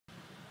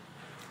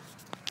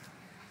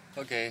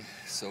Okay,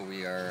 so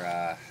we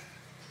are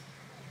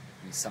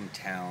in some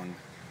town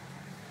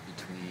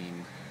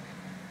between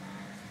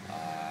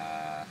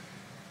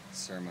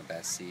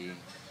Surmabesi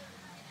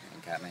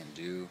and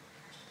Kathmandu,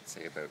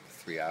 say about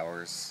 3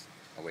 hours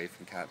away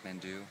from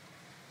Kathmandu,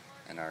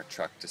 and our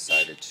truck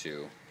decided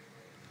to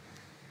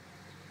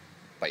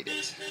bite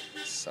it.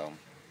 So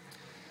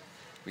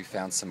we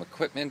found some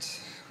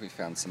equipment, we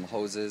found some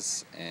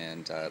hoses,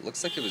 and it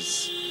looks like it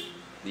was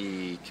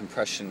the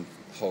compression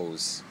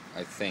hose,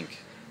 I think,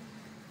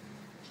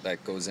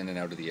 that goes in and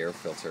out of the air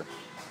filter.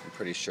 I'm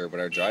pretty sure,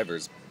 but our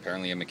driver's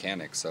apparently a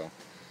mechanic, so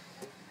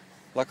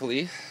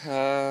luckily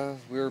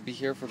we'll be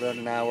here for about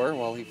an hour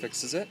while he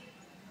fixes it.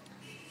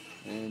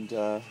 And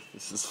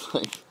this is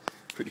like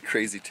a pretty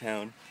crazy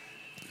town.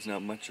 There's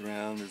not much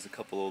around. There's a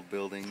couple old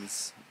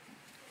buildings,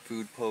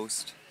 food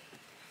post.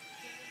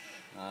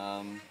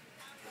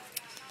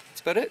 That's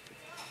about it.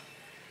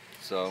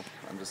 So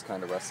I'm just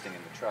kind of resting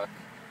in the truck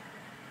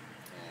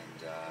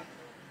and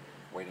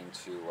waiting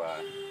to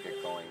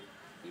get going.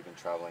 We've been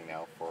traveling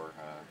now for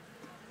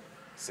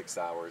 6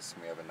 hours,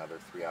 and we have another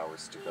 3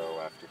 hours to go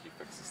after he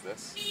fixes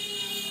this.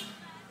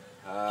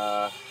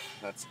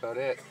 That's about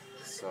it.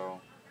 So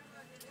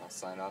I'll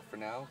sign off for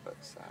now, but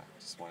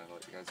just wanted to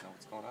let you guys know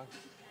what's going on.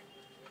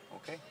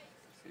 Okay,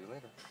 see you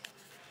later.